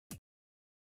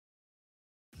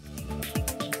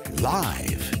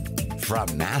Live from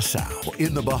Nassau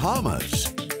in the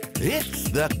Bahamas, it's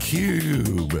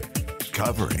theCUBE,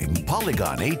 covering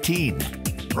Polycon 18.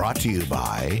 Brought to you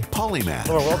by Polymath.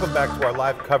 Hello, welcome back to our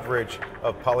live coverage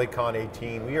of Polycon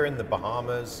 18. We are in the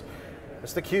Bahamas.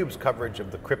 It's theCUBE's coverage of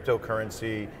the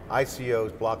cryptocurrency,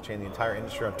 ICOs, blockchain, the entire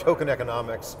industry on token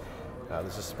economics.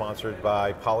 This is sponsored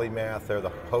by Polymath. They're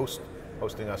the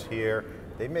hosting us here.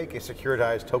 They make a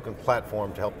securitized token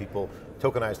platform to help people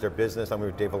tokenize their business. I'm here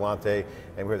with Dave Vellante,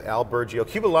 and we're with Al Burgio,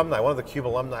 CUBE alumni, one of the CUBE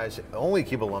alumni, only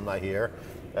CUBE alumni here.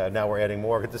 Now we're adding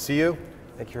more. Good to see you.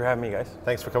 Thank you for having me, guys.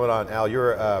 Thanks for coming on. Al,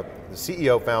 you're the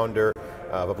CEO, founder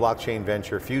of a blockchain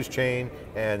venture, Fusechain,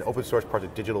 and open source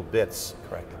project Digital Bits.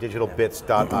 Correct.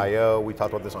 Digitalbits.io. We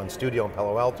talked about this on Studio in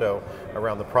Palo Alto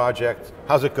around the project.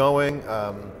 How's it going?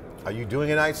 Are you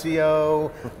doing an ICO?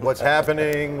 What's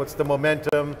happening? What's the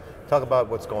momentum? Talk about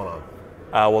what's going on.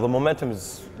 Well, the momentum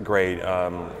is great,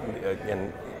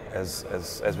 and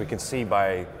as we can see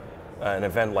by an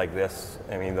event like this,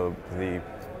 I mean the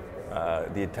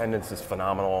attendance is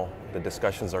phenomenal. The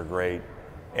discussions are great,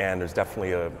 and there's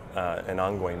definitely an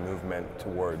ongoing movement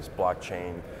towards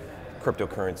blockchain,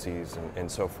 cryptocurrencies, and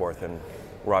so forth. And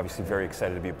we're obviously very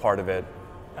excited to be a part of it,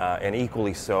 and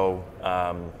equally so.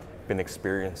 Been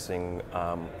experiencing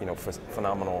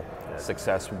phenomenal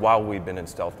success while we've been in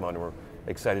stealth mode, and we're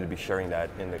excited to be sharing that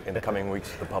in the coming weeks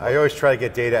to the public. I always try to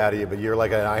get data out of you, but you're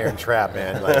like an iron trap,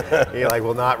 man. Like,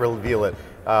 will not reveal it.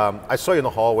 I saw you in the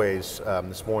hallways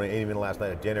this morning, and even last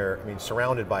night at dinner. I mean,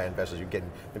 surrounded by investors, you're getting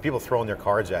people throwing their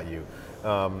cards at you.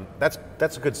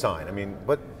 That's a good sign. I mean,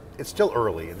 but it's still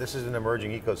early. This is an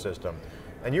emerging ecosystem,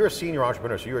 and you're a senior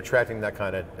entrepreneur, so you're attracting that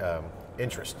kind of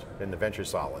interest in the venture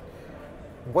solid.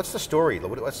 What's the story?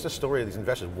 What's the story of these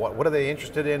investors? What are they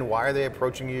interested in? Why are they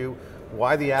approaching you?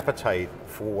 Why the appetite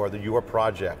for your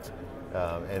project?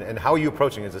 And how are you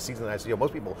approaching it as a seasoned ICO?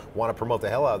 Most people want to promote the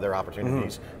hell out of their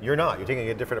opportunities. You're not, you're taking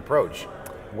a different approach.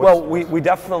 We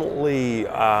definitely,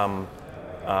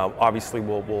 obviously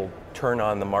we'll turn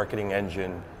on the marketing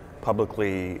engine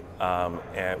publicly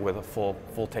and with a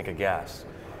full tank of gas.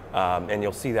 And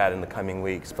you'll see that in the coming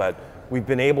weeks. But we've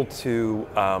been able to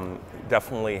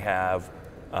definitely have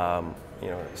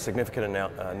significant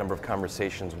number of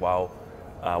conversations while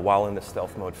in the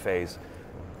stealth mode phase.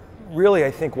 Really,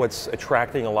 I think what's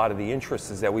attracting a lot of the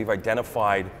interest is that we've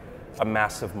identified a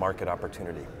massive market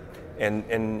opportunity,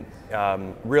 and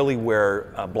really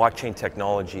where blockchain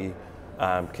technology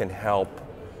can help,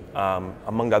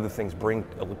 among other things, bring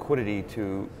a liquidity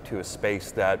to a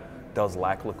space that does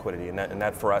lack liquidity, and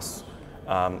that for us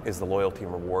is the loyalty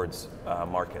and rewards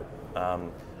market.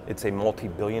 It's a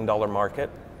multi-billion-dollar market,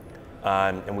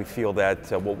 and we feel that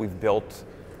what we've built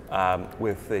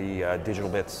with the Digital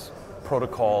Bits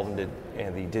protocol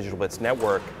and the Digital Bits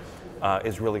network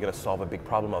is really going to solve a big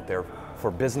problem out there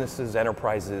for businesses,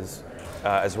 enterprises,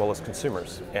 as well as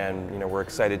consumers. And we're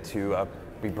excited to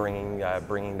be bringing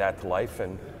that to life,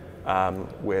 and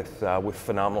with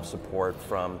phenomenal support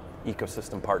from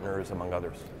ecosystem partners, among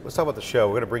others. Let's talk about the show.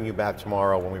 We're going to bring you back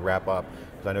tomorrow when we wrap up,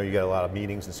 because I know you got a lot of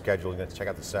meetings and scheduling. You're going to check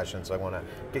out the session, so I want to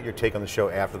get your take on the show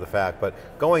after the fact. But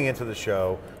going into the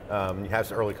show, you have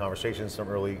some early conversations, some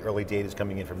early data is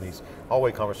coming in from these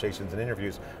hallway conversations and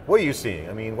interviews. What are you seeing?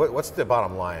 I mean, what's the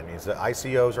bottom line? I mean, the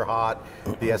ICOs are hot,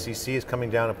 the SEC is coming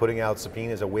down and putting out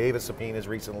subpoenas, a wave of subpoenas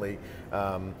recently.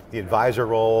 The advisor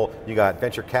role, you got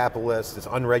venture capitalists, it's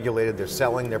unregulated, they're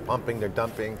selling, they're pumping, they're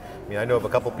dumping. I mean, I know of a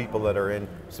couple people that are in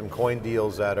some coin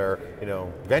deals that are,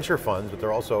 venture funds, but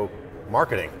they're also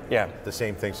marketing the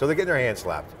same thing. So they're getting their hands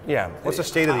slapped. Yeah. What's the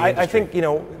state of the industry? I think,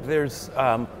 there's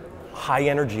high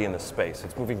energy in the space.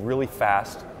 It's moving really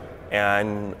fast,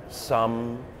 and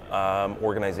some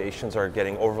organizations are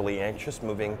getting overly anxious,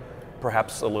 moving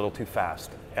perhaps a little too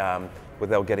fast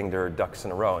without getting their ducks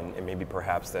in a row, and maybe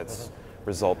perhaps that's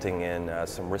resulting in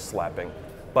some wrist slapping.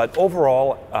 But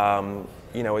overall,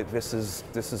 this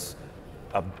is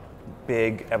a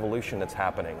big evolution that's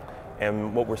happening,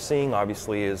 and what we're seeing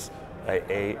obviously is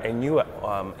a new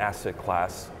asset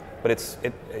class, but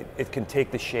it can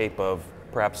take the shape of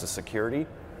perhaps a security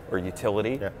or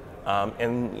utility,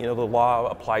 and the law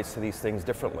applies to these things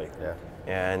differently.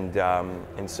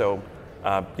 And so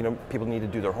people need to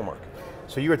do their homework.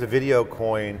 So you were at the Video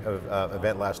Coin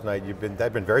event last night.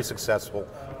 They've been very successful.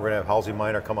 We're going to have Halsey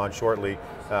Miner come on shortly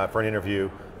for an interview.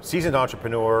 Seasoned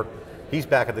entrepreneur, he's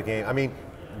back at the game. I mean,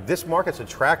 this market's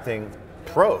attracting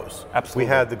pros. Absolutely. We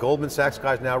had the Goldman Sachs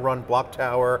guys now run Block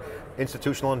Tower,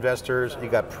 institutional investors, you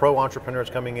got pro entrepreneurs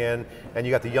coming in, and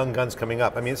you got the young guns coming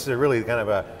up. I mean, this is a really kind of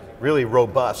a really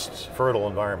robust, fertile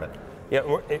environment.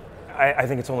 Yeah, I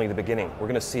think it's only the beginning. We're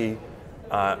going to see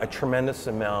a tremendous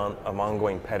amount of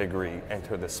ongoing pedigree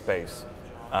enter this space.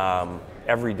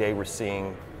 Every day we're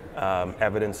seeing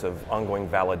evidence of ongoing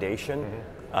validation,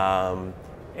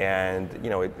 and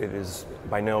it is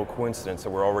by no coincidence that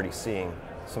we're already seeing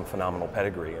some phenomenal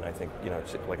pedigree, and I think,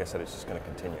 like I said, it's just going to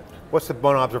continue. What's the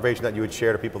one observation that you would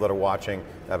share to people that are watching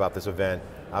about this event?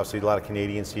 Obviously a lot of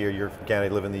Canadians here, you're from Canada,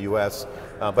 you live in the US,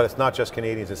 but it's not just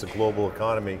Canadians, it's a global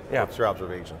economy. Yeah. What's your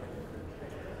observation?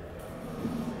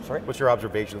 Sorry? What's your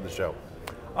observation of the show?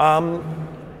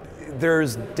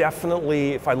 There's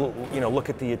definitely, if I look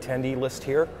at the attendee list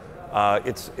here,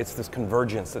 it's this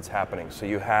convergence that's happening. So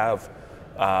you have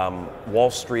Wall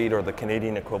Street, or the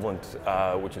Canadian equivalent,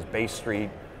 which is Bay Street,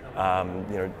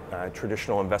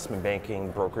 traditional investment banking,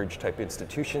 brokerage type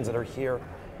institutions that are here,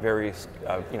 various,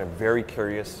 very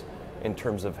curious in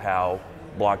terms of how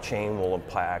blockchain will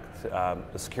impact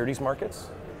the securities markets.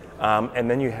 And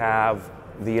then you have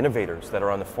the innovators that are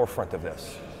on the forefront of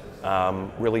this,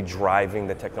 really driving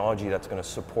the technology that's going to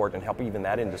support and help even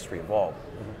that industry evolve.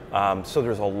 So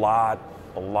there's a lot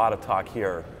of talk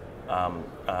here,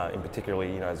 in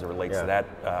particularly, as it relates to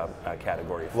that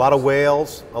category. A lot of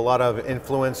whales, a lot of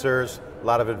influencers, a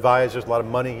lot of advisors, a lot of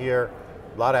money here,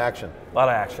 a lot of action. A lot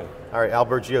of action. All right, Al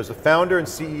Burgio is the founder and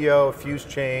CEO of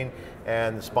Fusechain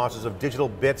and the sponsors of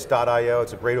digitalbits.io.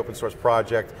 It's a great open source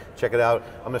project. Check it out.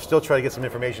 I'm going to still try to get some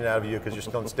information out of you because you're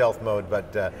still in stealth mode,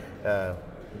 but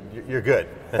you're good.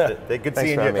 Good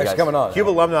seeing you. Thanks for coming on. CUBE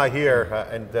alumni here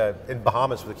and in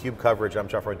Bahamas for the CUBE coverage. I'm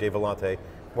Dave Vellante.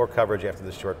 More coverage after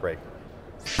this short break.